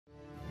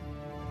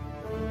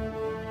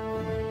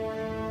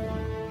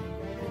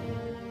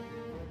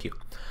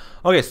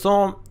Okay,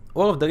 so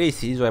all of the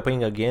races we're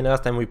playing again.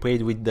 Last time we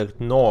played with the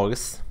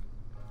Norse.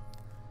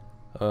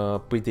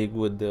 Pretty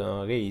good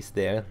race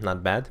there,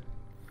 not bad.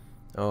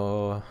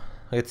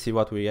 Let's see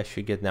what we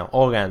actually get now.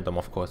 All random,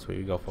 of course,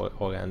 we go for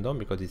all random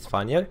because it's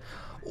funnier.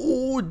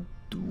 Oh,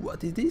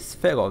 what is this?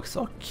 Ferox.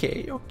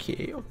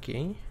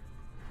 Okay.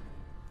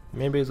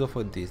 Maybe let's go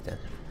for this then.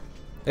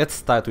 Let's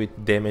start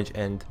with damage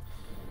and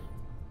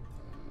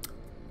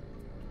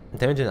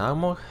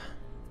armor.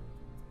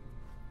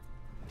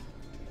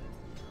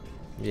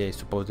 Yeah, I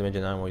suppose damage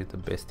and armor is the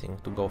best thing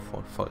to go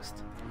for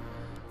first.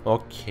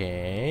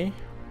 Okay.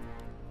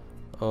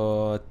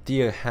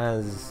 Tyr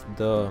has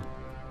the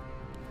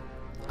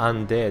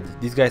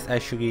undead. These guys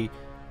actually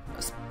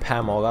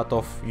spam a lot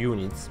of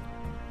units.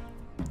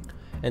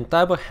 And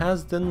Tiber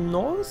has the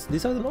Norse?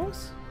 These are the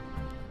Norse?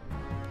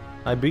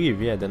 I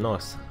believe, yeah, the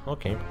Norse.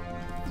 Okay.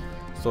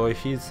 So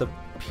he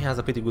has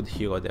a pretty good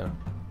hero there.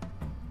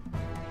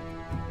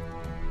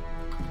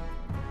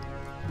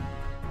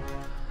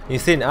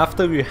 Insane,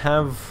 after you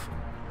have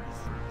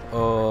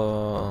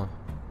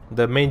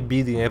the main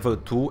building level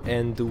 2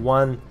 and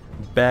one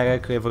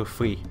barrack level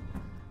 3,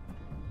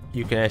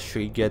 you can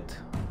actually get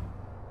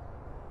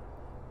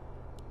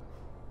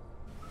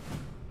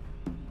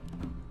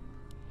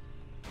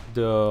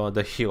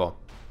the hero.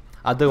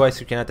 Otherwise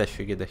you cannot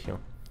actually get the hero.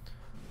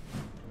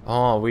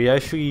 Oh, we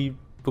actually,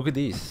 look at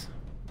this.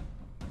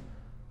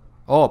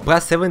 Oh,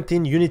 plus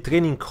 17 unit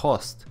training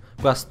cost,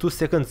 plus 2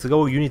 seconds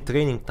lower unit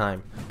training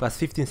time, plus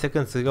 15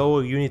 seconds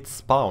lower unit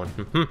spawn.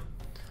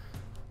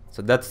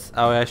 So that's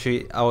our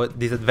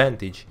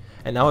disadvantage.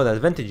 And our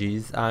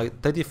advantages are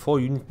 34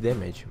 unit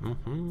damage.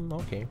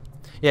 Okay.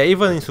 Yeah,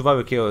 even in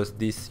Survival Chaos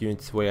these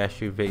units were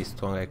actually very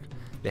strong, like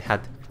they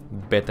had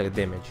better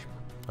damage.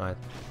 Alright.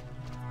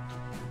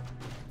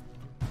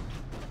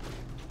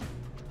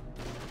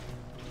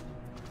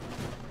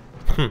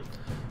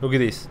 Look at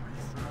this.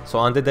 So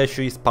undead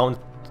actually spawned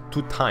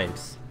 2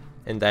 times,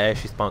 and I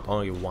actually spawned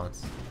only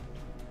once.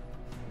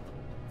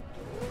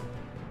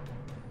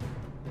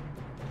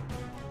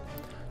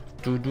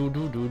 Do.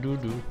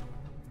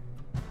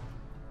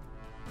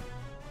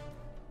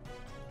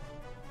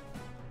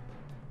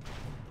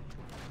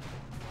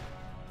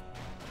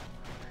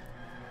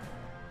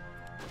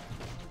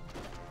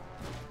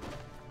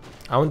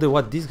 I wonder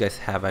what these guys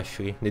have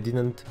actually. They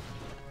didn't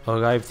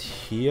arrive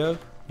here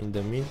in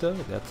the middle.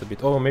 That's a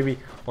bit. Oh, maybe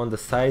on the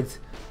sides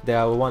there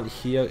are one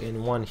here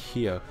and one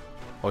here,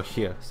 or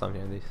here,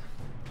 something like this.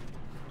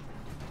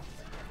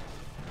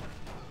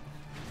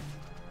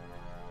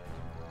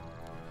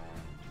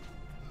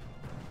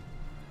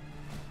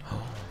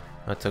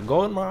 That's a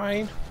gold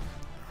mine.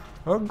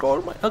 A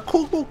gold mine. A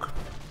cool book.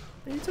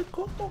 It's a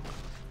cool book.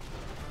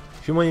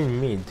 Human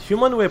in mid.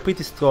 Human were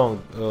pretty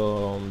strong.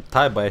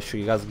 Taiba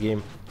actually last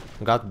game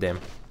got them,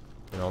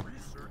 you know,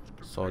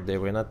 so they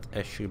were not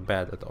actually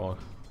bad at all.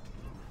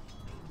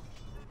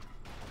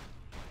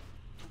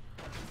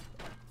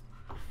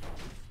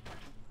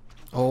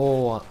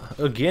 Oh,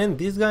 again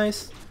these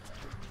guys.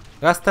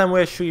 Last time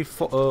we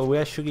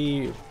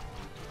actually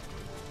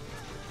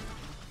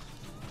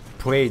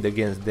played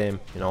against them,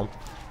 you know,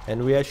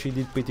 and we actually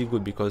did pretty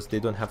good because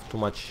they don't have too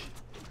much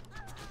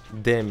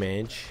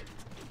damage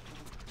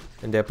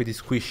and they're pretty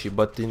squishy,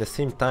 but in the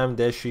same time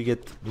they actually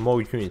get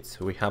more units.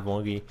 We have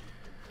only,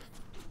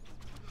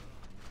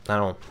 I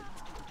don't know,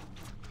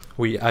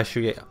 we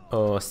actually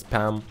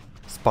spawn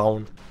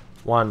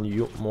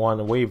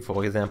one wave,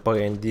 for example,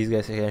 and these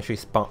guys can actually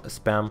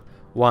spam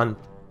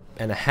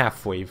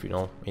 1.5 wave, you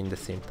know, in the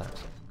same time.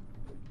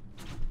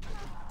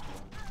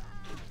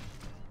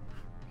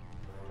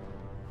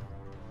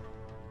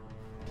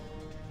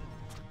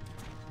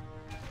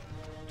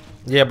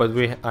 Yeah, but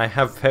I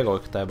have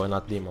heroic type, but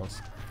not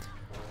demons,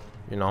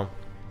 you know,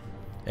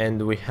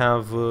 and we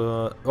have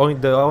the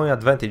only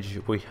advantage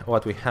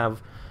what we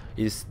have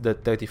is the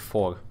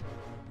 34.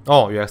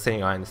 Oh, you are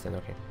saying, I understand,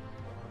 okay.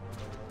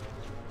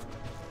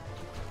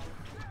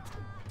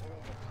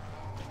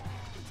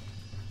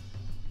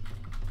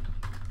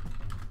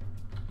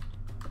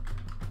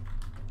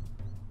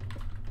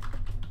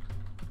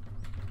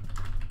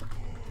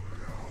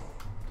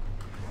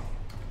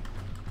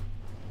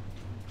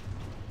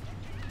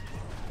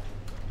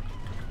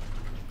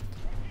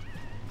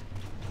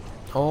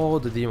 Oh,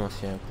 the demons,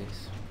 yeah,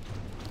 please.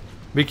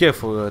 Be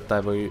careful,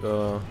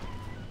 Tiber,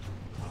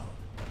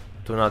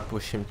 do not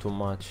push him too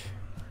much,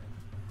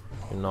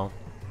 you know.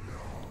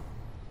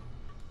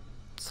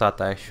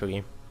 Sata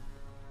actually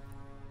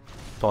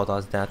taught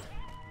us that.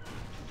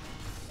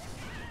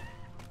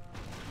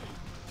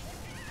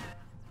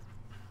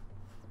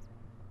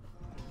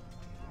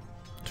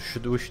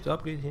 We should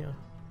upgrade here?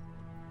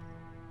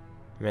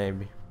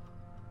 Maybe.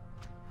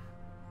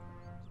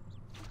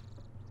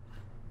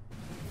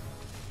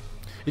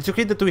 It's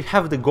okay that we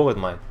have the gold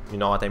mine, you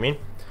know what I mean?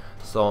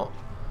 So,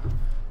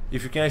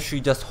 if you can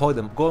actually just hold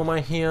the gold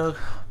mine here,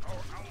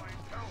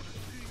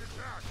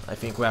 I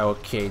think we are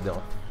okay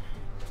though.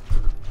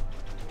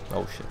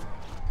 Oh shit.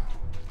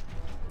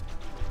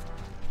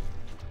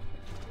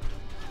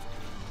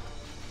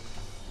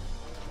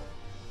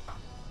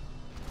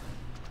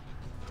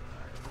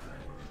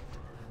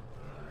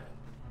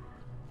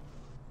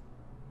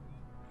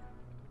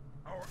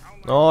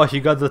 Oh, he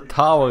got the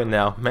tower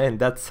now. Man,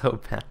 that's so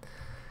bad.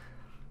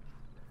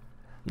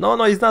 No,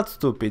 no, it's not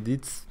stupid.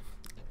 It's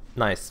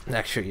nice.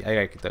 Actually, I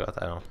like it a lot.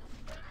 I don't know.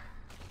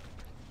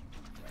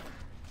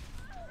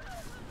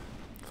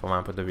 From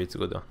my point of view, it's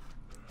good though.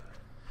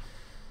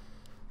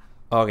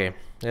 Okay,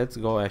 let's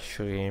go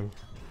actually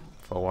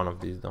for one of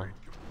these though.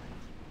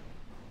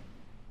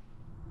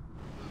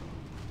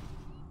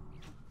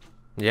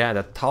 Yeah,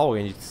 that tower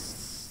is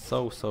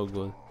so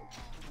good.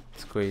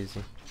 It's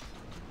crazy.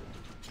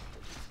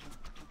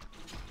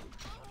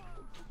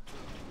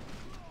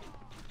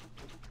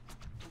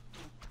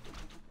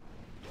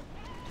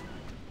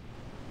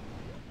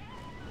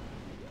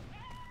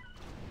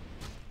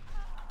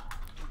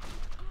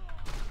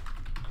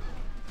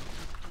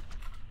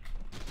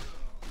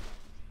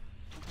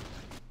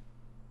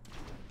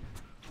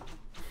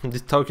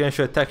 This tower can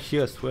actually attack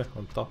here as well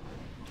on top.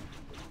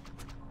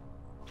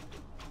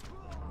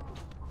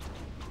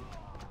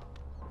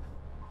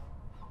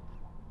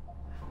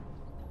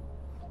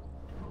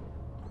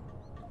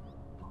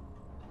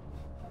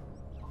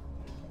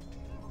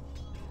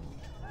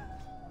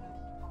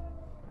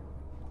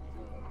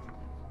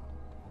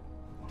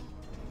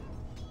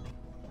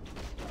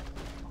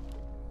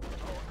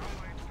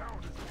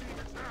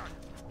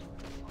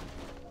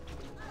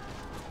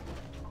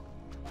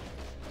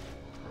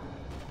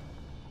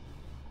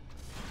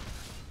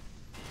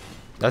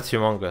 That's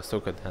humongous,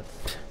 look at that.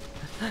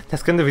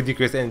 That's kind of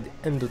ridiculous, and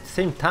at the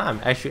same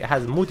time actually it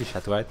has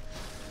multi-shot, right?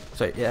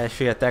 So it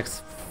actually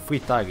attacks 3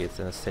 targets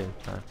at the same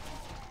time.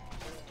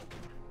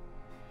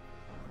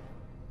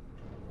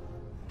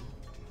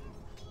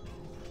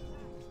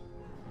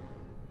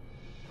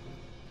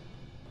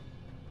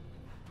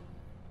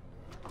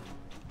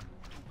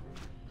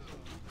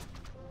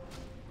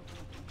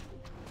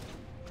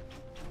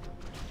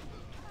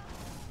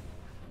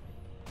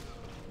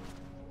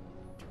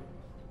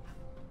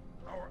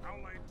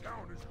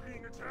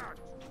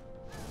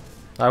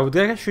 I would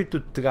like actually to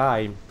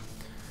try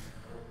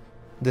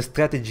the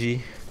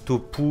strategy to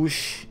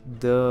push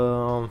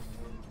the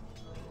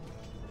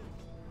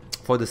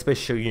for the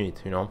special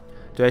unit, you know,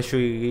 to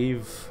actually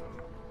leave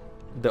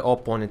the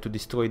opponent to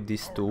destroy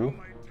these two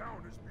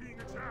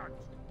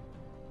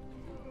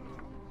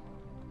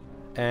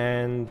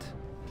and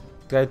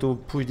try to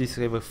push this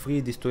level 3,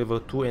 this to level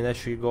 2, and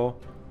actually go.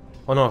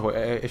 Oh no,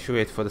 actually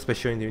wait, for the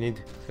special unit you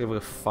need level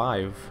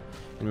 5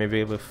 and maybe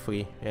level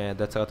 3. Yeah,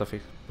 that's a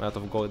lot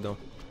of gold though.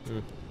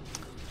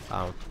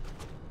 Ow.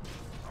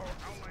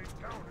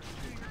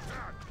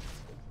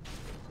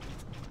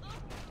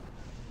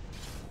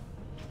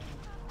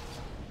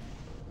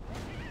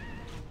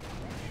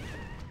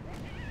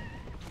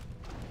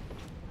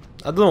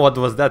 I don't know what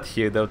was that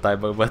here though,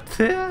 timer, but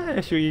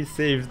actually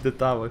saved the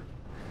tower.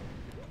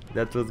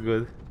 That was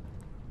good.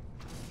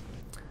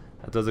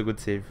 That was a good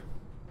save.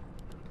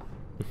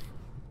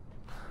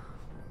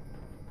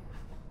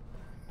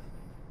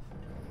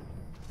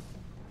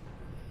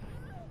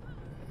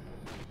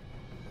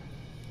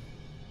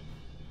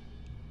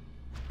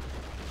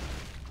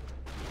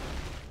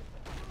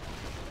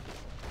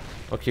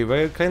 Okay,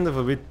 we're kind of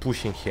a bit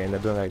pushing here and I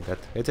don't like that.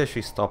 Let's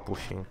actually stop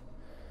pushing.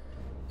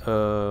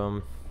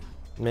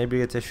 Maybe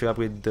let's actually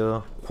upgrade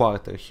the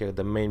quarter here,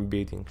 the main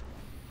building.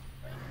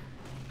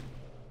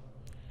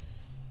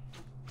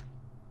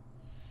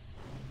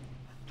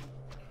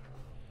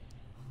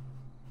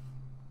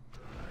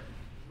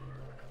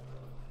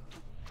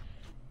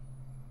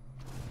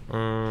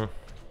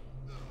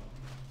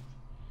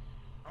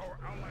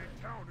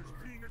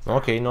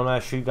 Okay, no, I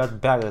actually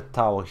got better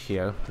tower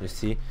here, you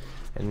see,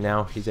 and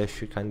now he's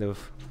actually kind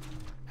of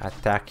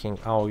attacking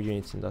our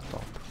units in the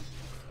top.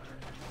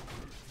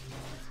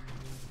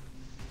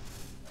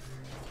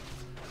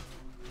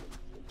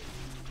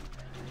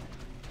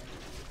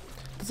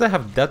 Does I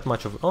have that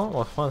much of?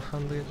 Oh,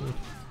 100.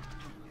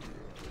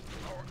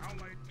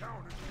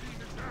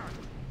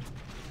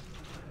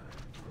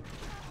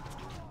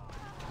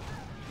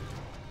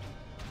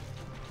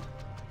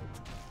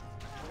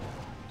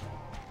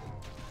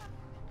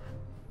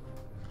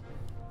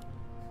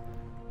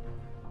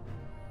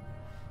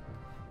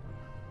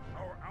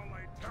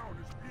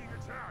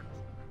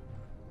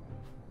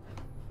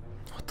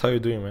 What are you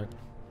doing, man?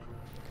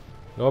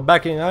 Go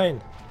back in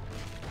line.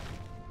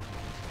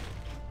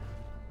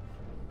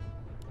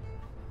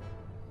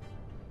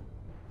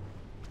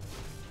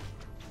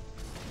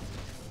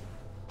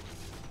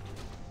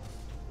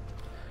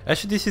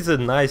 Actually, this is a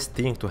nice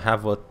thing to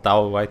have a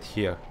tower right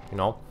here, you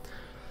know,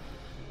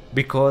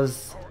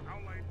 because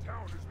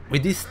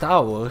with this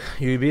tower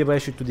you'll be able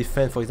actually to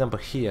defend, for example,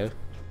 here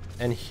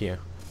and here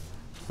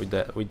with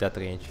that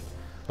range.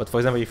 But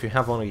for example, if you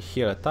have only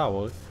here a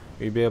tower,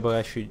 you'll be able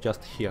actually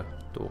just here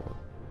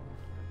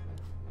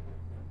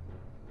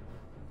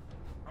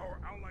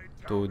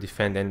to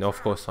defend, and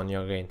of course on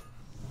your range.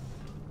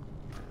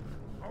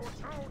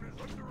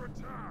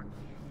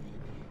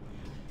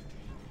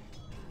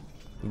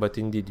 But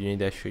indeed, you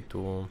need actually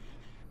to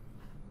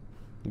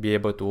be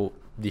able to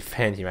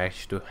defend him,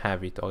 actually to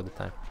have it all the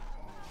time.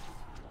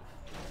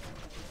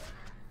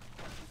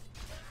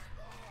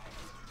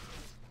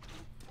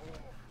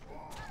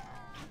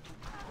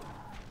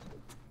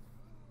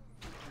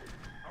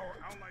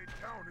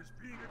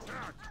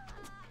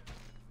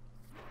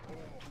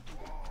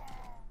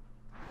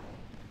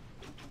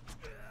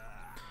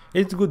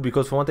 It's good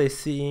because from what I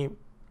see,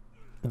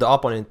 the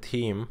opponent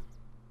team,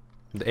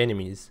 the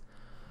enemies,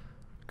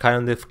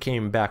 kind of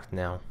came back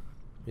now.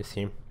 You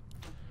see,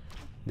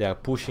 they are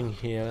pushing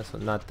here, so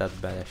not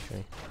that bad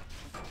actually.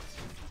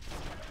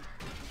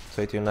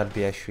 So it will not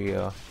be actually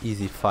a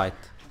easy fight,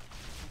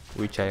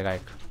 which I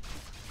like.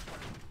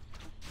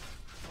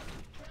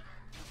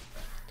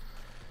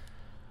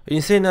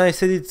 Insane, I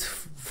said it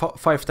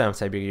 5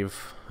 times I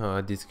believe,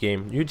 this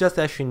game. You just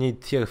actually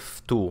need tier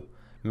 2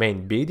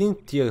 main building,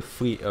 tier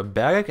 3 a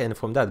barrack, and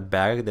from that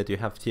barrack that you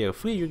have tier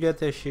 3 you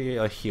get actually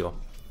a hero,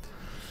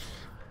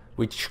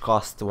 which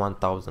costs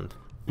 1000.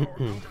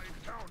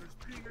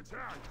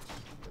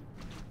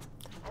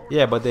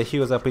 Yeah, but the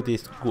heroes are pretty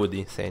good,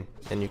 Insane,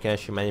 and you can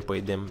actually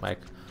manipulate them like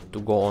to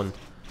go on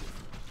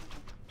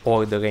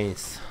all the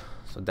lanes,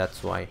 so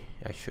that's why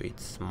actually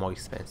it's more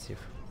expensive.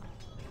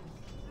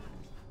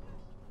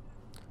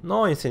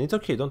 No, Insane, it's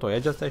okay, don't worry, I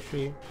just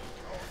actually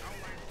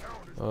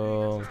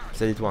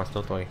said it once,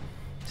 don't worry.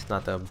 It's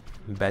not a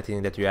bad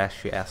thing that you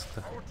actually asked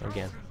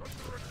again.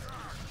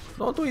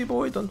 Don't worry,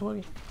 boy, don't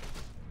worry.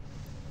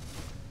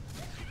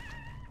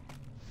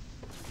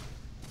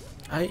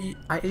 I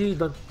really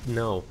don't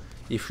know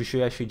if you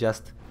should actually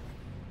just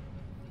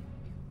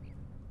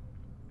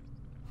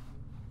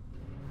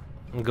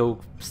go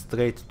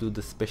straight to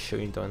the special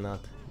unit or not,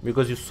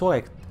 because you saw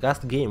like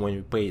last game when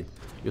we played,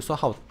 you saw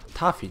how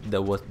tough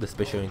the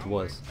special unit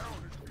was.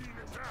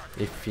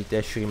 If it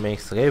actually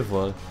makes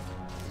level,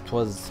 it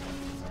was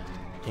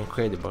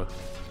incredible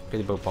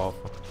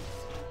powerful.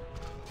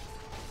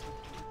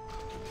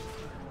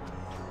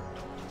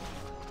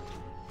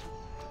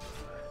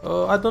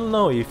 I don't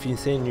know if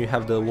Insane you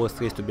have the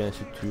worst race, to be honest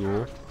with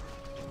you.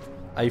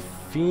 I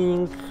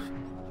think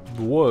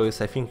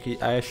worse, I think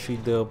I actually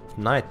the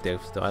Night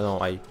Elves though, I don't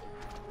know, I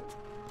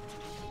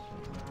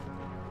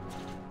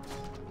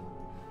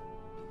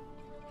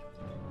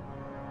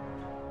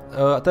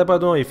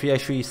don't know if he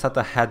actually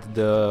Sata had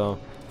the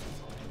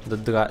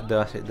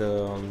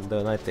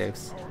Night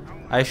Elves.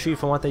 Actually,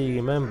 from what I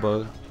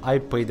remember, I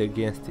played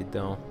against it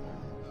though.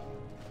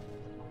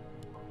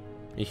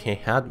 He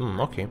had,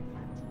 okay.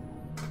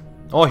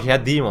 Oh, he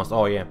had demons.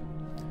 Oh yeah.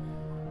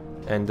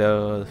 And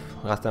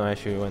last time I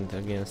actually went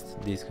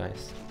against these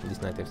guys,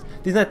 these Night Elves.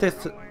 These Night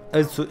Elves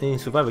in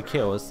Survival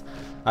Chaos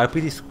are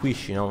pretty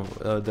squishy, you know.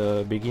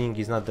 The beginning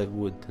is not that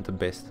good, the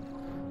best,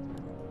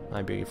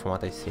 I believe, from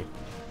what I see.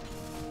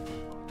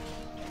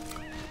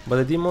 But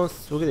the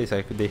demons, look at this,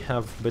 like they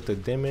have better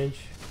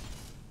damage,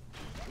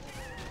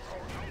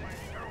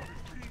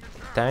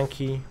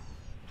 tanky,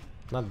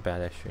 not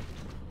bad actually.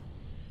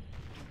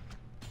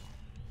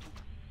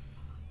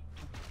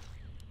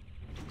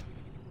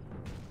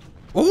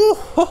 Oh!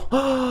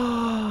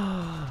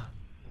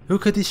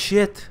 Look at this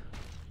shit!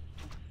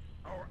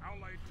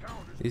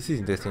 This is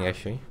interesting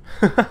actually.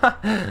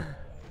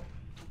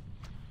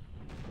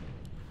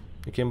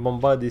 You can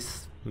bombard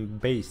this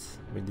base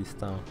with this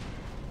town.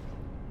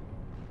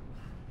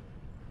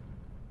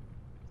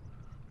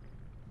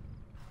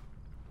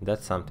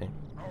 That's something.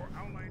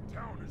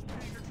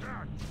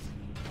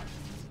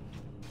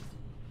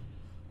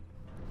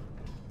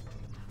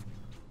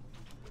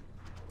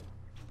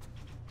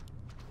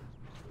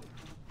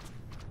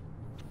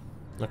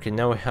 Okay,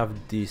 now we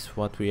have this,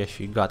 what we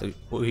actually got.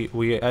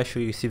 We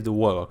actually received the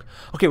Warlock.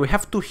 Okay, we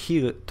have two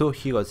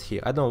heroes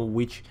here. I don't know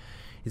which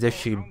is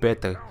actually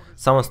better.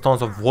 Someone's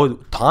tons of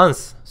Void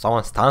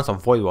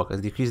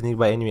Walkers. Decrease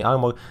nearby enemy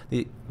armor,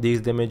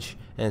 deals damage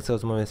and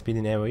sells movement speed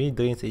in area,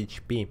 drains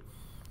HP.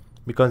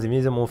 Becomes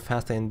invisible, move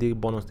faster and deal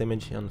bonus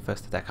damage on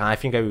first attack. I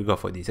think I will go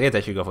for this. Let's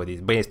actually go for this.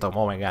 Brainstorm,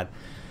 oh my god.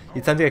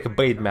 It's something like a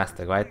Blade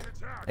Master, right?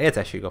 Let's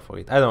actually go for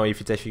it. I don't know if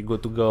it's actually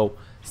good to go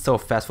so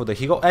fast for the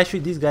hero.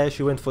 Actually, this guy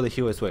actually went for the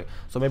hero as well.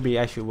 So maybe it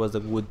actually was a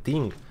good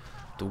thing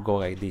to go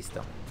like this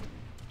though.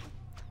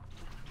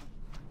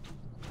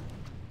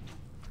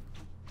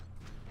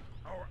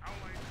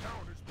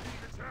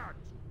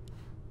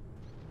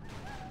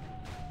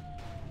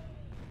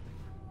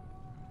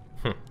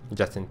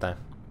 Just in time.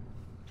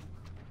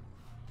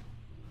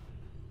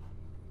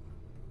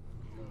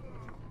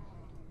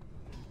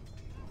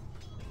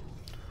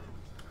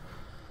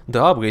 The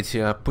upgrades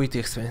here are pretty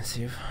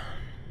expensive.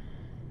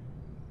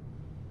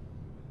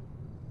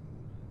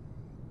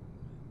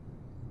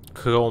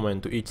 Crowman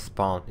to each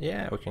spawn.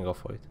 Yeah, we can go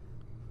for it.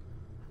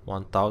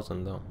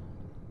 1000 though.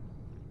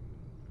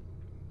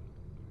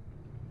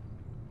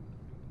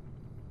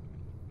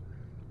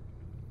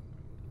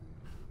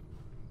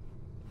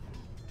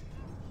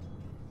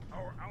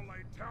 Our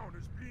allied town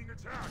is being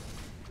attacked.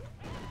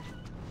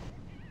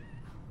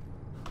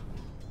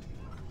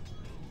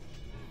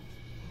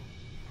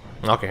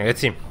 Okay, let's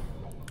see.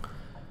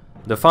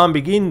 The fun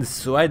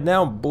begins right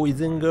now,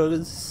 boys and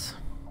girls.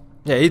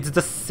 Yeah, it's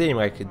the same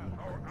like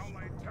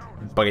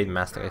Blade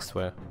Master, I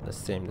swear. The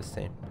same.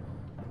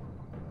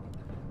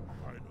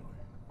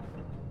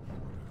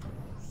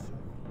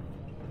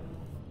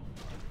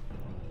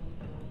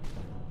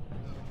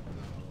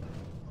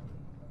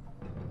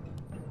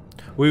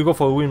 We will go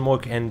for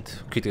Windmark and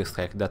Critical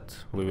Strike, that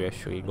we will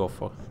actually go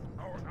for.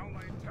 Our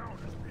allied town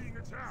is being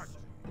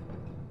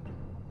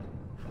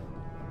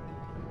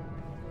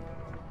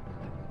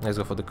Let's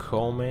go for the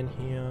Crowman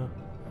here.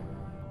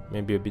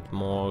 Maybe a bit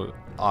more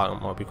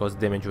armor because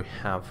damage we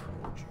have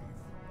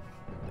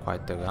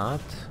quite a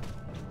lot.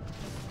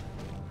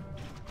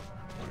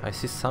 I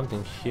see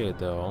something here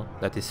though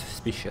that is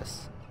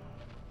suspicious.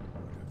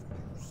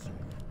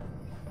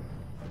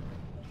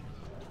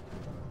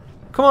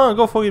 Come on,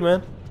 go for it,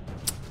 man.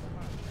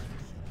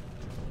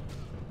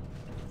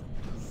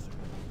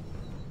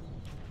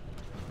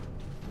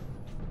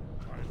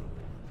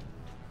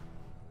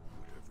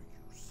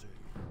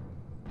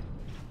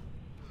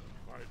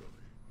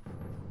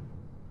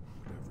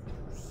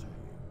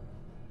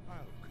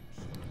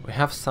 We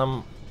have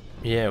some,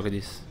 yeah, look at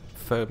this.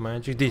 Fire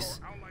magic,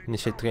 this.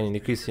 Initial training,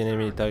 decrease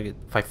enemy target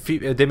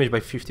damage by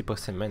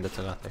 50%, man, that's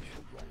a lot actually.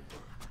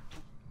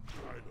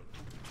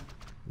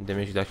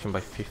 Damage reduction by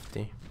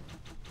 50.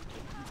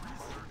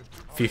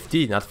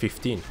 50, not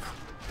 15.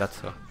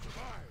 That's a...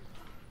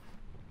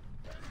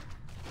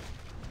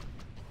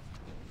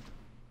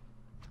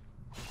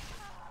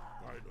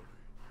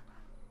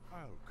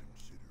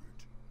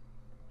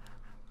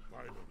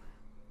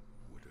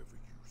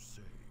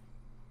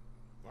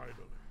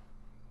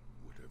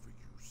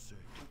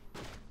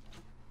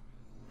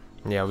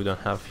 Yeah, we don't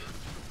have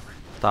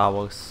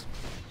towers.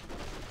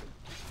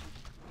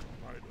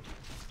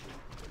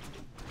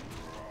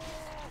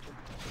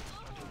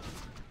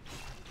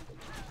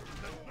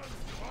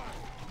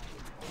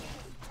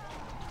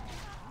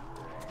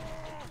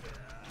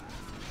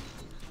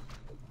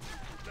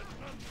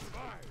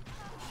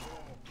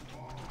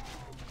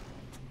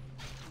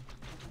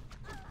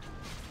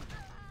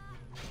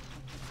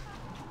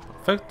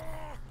 Perfect.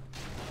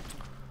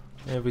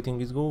 Everything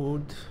is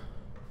good.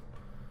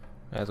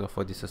 Let's go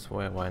for this as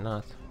well, why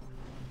not?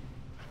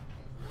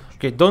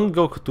 Okay, don't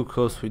go too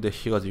close with the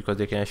heroes because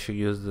they can actually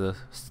use the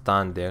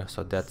stun there,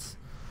 so that's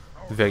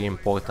very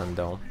important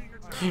though.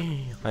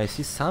 I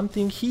see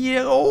something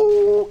here.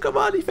 Oh, come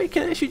on, if I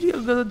can actually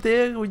go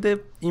there with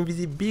the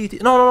invisibility.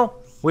 No, no, no,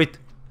 wait,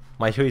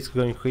 my hero is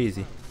going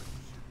crazy.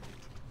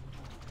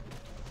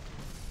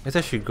 Let's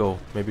actually go,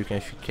 maybe we can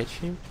actually catch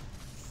him.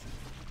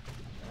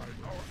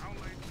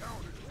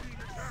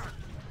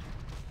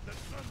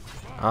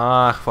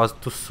 Ah, it was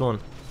too soon.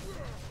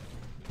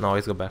 No,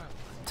 let's go back.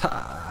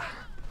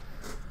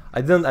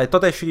 I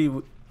thought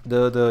actually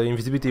the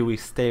invisibility will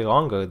stay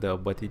longer though,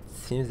 but it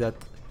seems that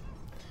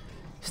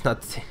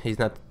he's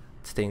not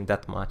staying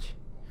that much.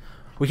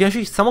 We can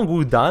actually summon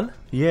Gul'dan?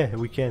 Yeah,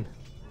 we can.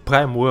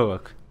 Prime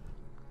Warlock.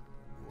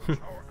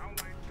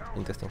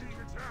 Interesting.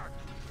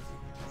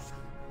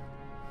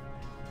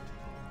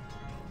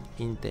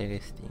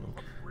 Interesting.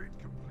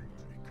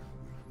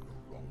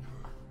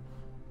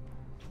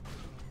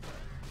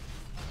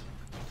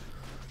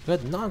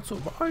 Let none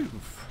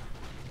survive.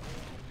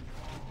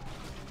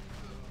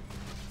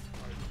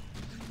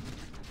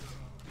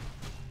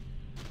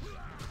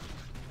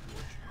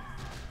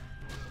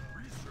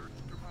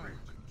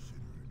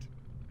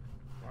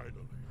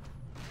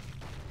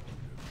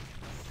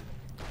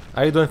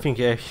 I don't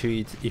think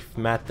actually it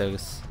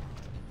matters.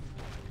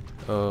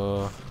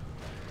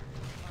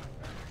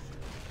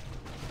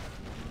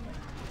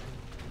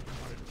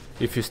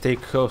 If you stay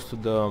close to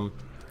the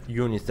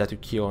units that you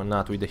kill or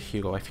not with the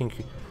hero, I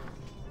think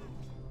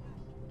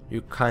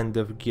you kind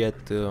of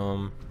get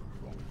Our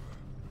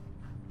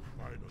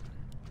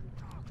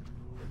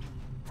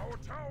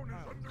town is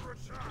under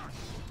attack.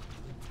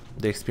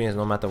 the experience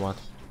no matter what.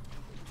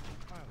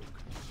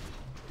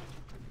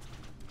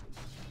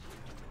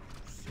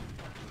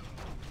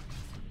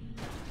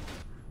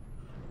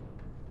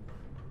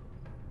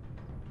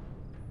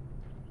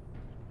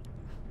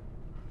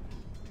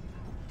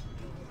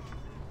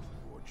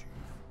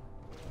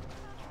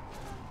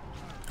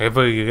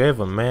 Level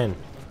 11, man.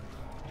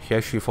 He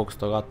actually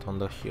focused a lot on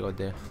the hero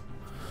there.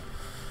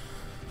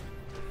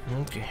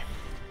 Okay.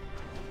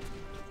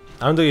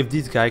 I wonder if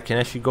this guy can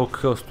actually go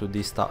close to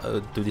these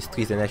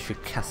trees and actually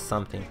cast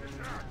something.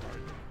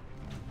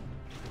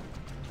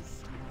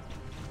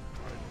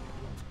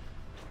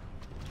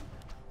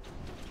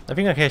 I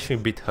think I can actually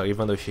beat her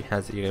even though she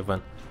has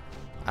 11.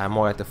 I'm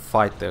more like a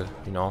fighter,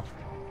 you know.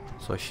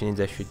 So she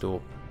needs actually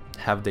to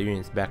have the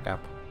units back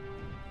up.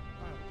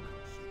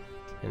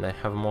 And I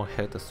have more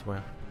health as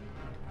well.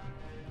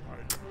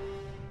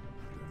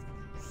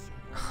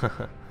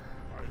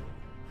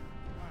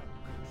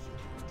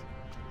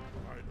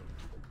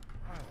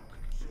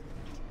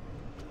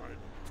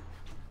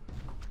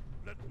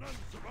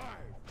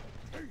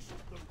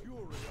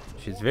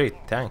 She's very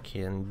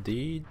tanky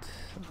indeed.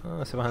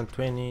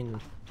 720.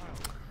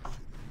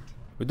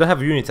 We don't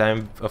have units.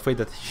 I'm afraid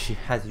that she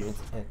has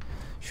units and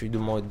she will do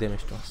more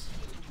damage to us.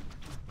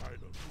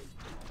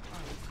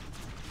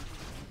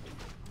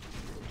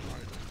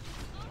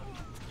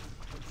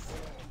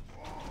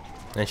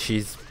 And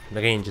she's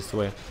range as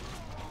well.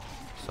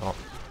 So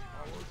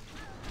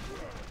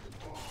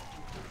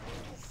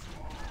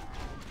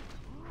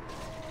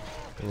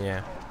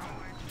yeah,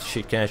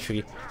 she can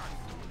actually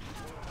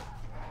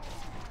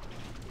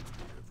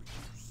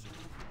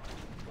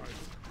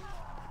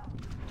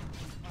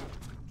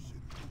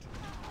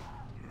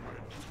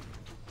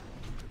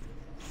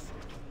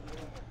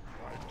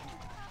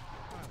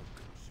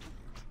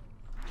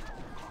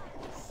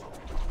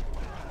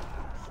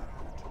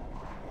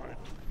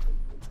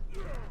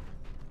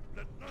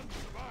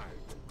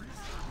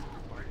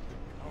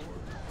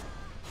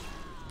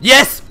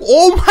Yes!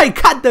 Oh my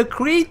god, the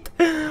crit!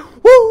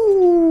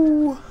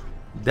 Woo!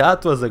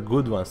 That was a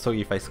good one. Sorry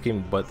if I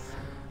screamed, but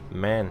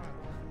man,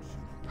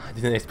 I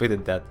didn't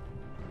expect that.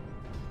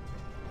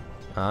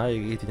 I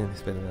really didn't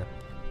expect that.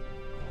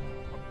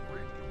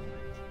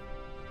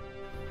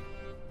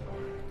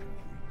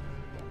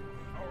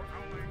 Our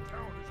allied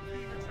town is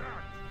being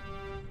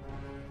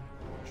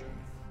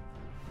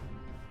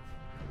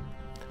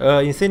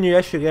attacked. Insane, you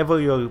actually level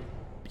your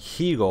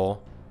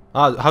hero.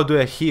 How do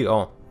I heal?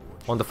 Oh,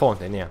 on the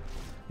fountain, yeah.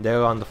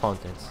 There on the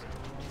fountains.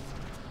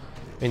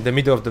 In the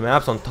middle of the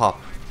maps on top.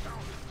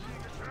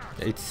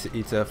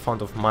 It's a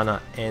font of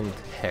mana and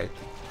health.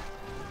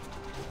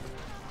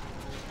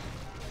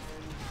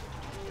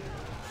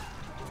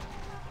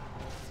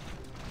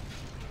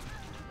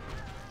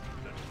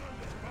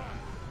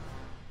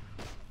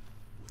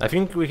 I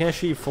think we can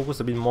actually focus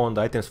a bit more on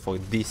the items for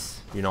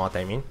this, you know what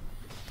I mean?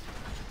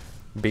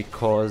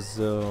 Because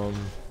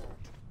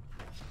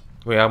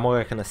we are more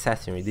like an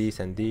assassin with this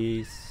and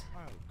this.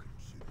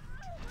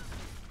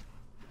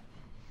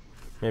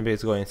 Maybe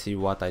let's go and see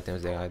what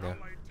items there are there.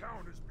 Allied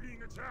town is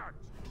being attacked.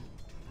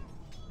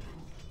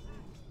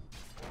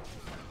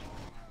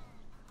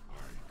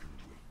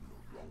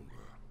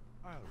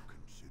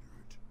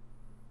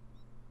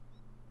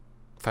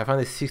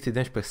 560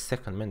 damage per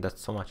second, man,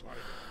 that's so much.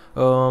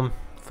 5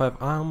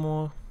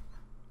 armor.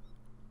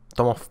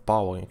 Tome of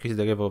power, increase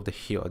the level of the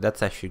hero.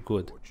 That's actually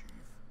good.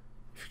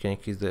 If you can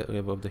increase the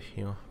level of the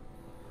hero.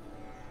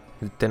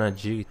 10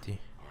 agility.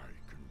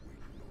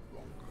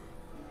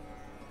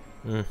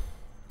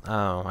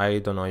 Oh, I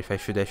don't know if I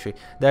should actually.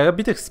 They're a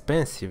bit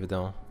expensive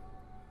though.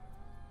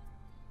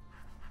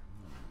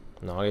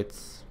 No,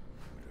 let's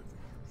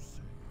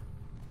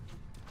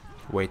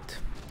wait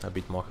a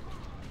bit more,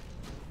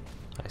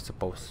 I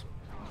suppose.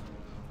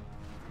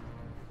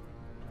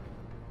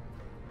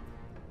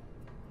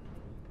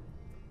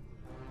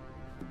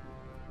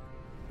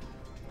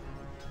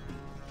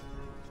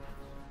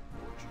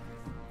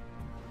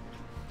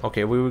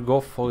 Okay, we will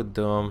go for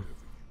the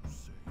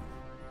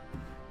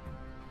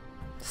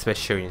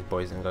special unit,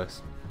 boys and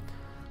girls.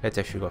 Let's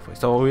actually go for it.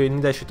 So we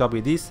need actually to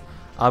upgrade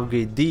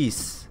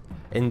this,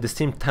 and at the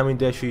same time we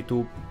need actually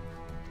to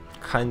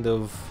kind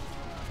of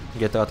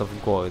get out of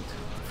gold.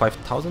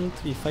 5,000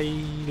 if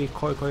I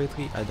recall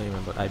correctly. I don't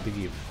remember. I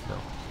believe no.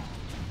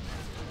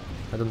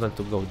 I don't want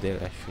to go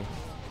there actually.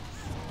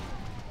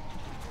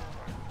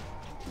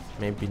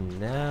 Maybe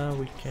now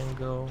we can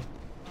go.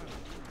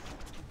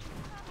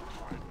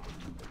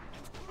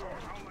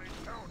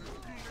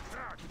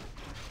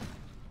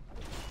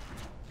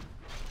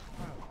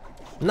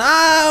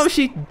 No,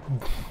 she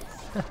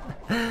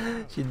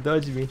she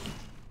dodged me.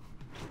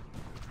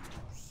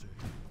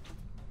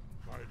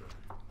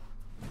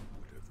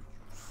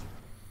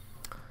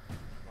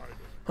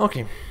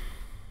 Okay.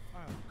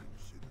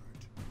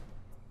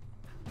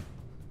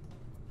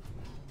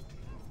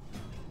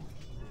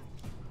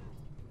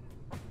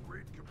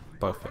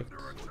 Perfect.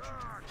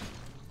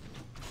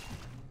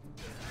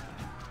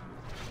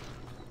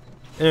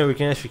 Anyway, we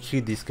can actually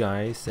kill these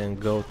guys and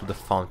go to the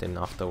fountain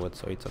afterwards,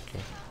 so it's okay.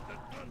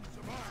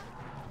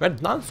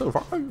 Red Nun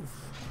survive!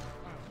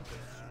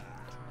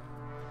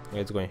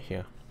 Let's go in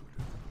here.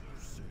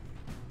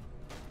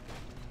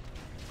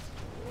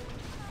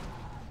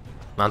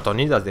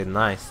 Antonidas did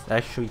nice.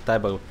 Actually,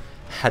 Tybal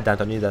had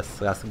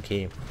Antonidas last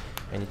game,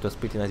 and it was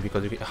pretty nice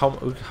because you can,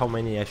 how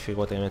many actually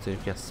water elementals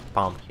you can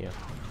spam here?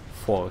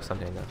 4 or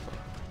something like that.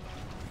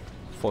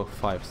 4 or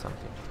 5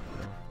 something.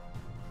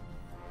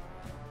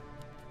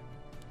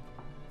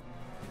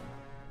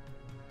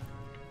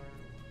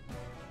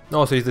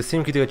 No, so it's the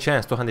same critical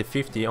chance,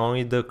 250,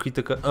 only the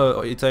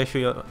critical, it's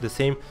actually the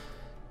same,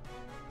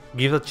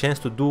 gives a chance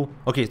to do,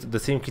 okay, it's the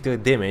same critical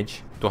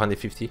damage,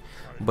 250,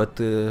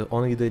 but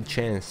only the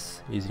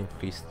chance is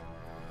increased.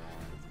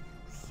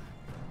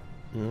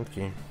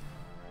 Okay.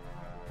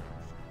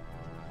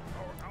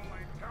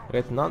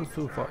 Let none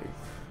survive.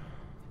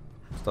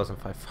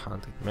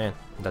 2,500, man,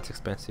 that's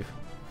expensive.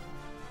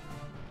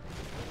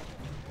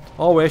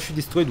 Oh, we actually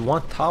destroyed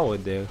one tower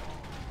there.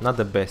 Not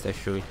the best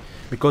actually.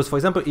 Because for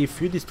example,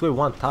 if you destroy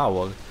one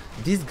tower,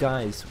 these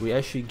guys will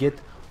actually get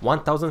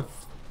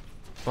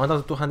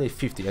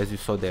 1,250 as you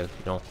saw there,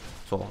 you know.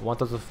 So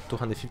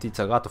 1,250, it's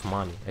a lot of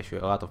money, actually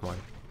a lot of money.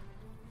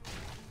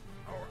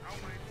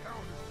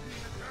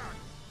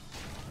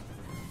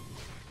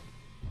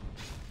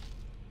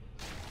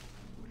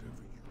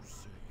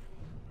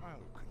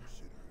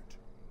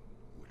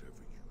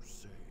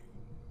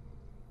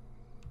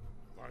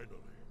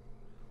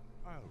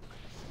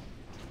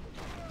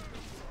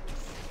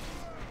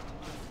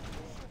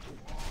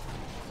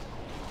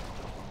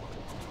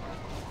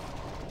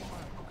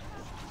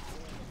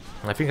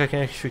 I think I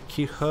can actually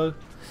kill her.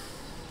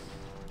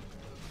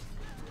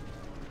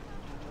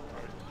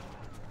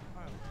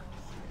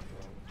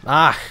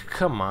 Ah,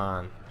 come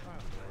on.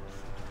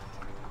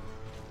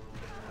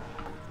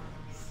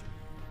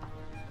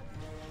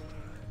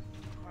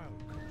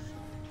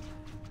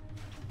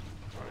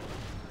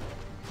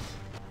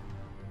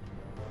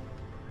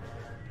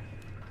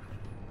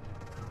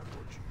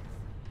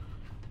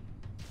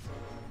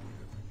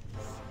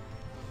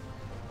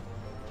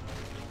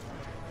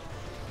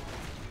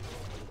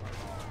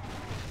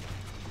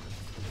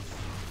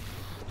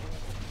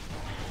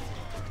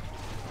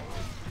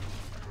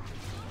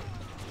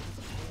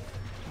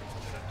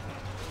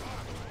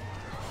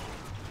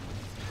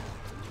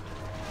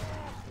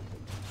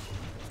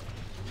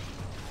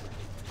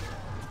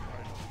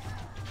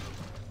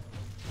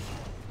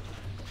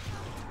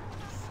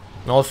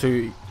 Also,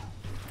 you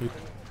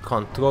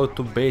control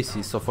two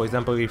bases. So, for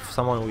example, if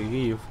someone will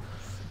leave,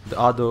 the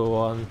other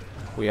one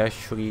we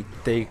actually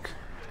take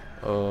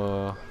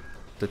the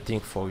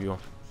thing for you,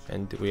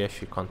 and we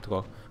actually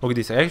control. Look at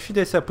this. Actually,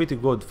 this is pretty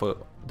good for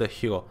the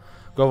hero.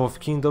 Glove of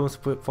Kingdoms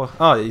for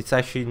it's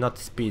actually not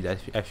speed. I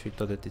actually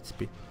thought that it's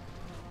speed.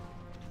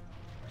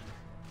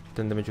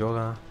 10 damage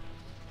aura.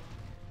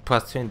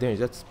 Plus 20 damage.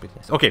 That's pretty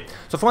nice. Okay,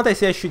 so from what I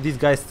see, actually these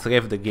guys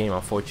rev the game,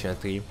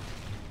 unfortunately.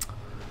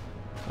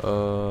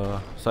 So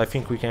I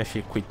think we can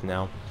actually quit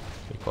now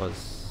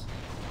because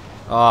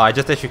I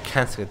just actually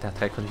cancelled that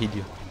record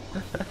video.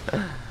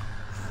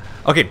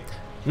 Okay,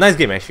 nice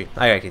game actually.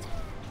 I like it.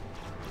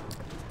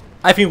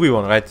 I think we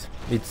won, right?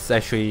 It's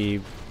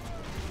actually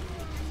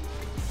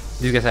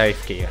these guys are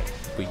AFK, right?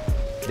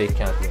 They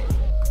can't win.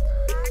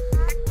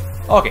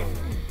 Okay.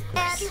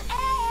 Nice.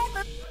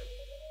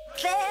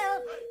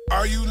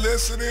 Are you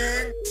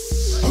listening?